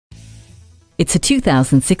It's a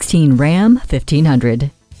 2016 Ram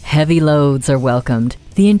 1500. Heavy loads are welcomed,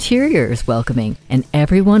 the interior is welcoming, and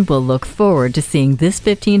everyone will look forward to seeing this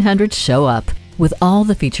 1500 show up. With all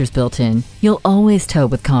the features built in, you'll always tow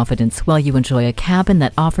with confidence while you enjoy a cabin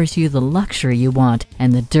that offers you the luxury you want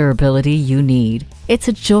and the durability you need. It's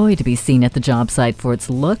a joy to be seen at the job site for its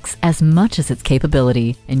looks as much as its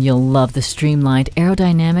capability, and you'll love the streamlined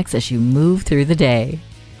aerodynamics as you move through the day.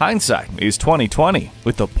 Hindsight is 20/20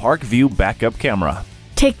 with the Park View backup camera.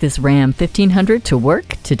 Take this Ram 1500 to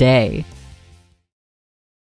work today.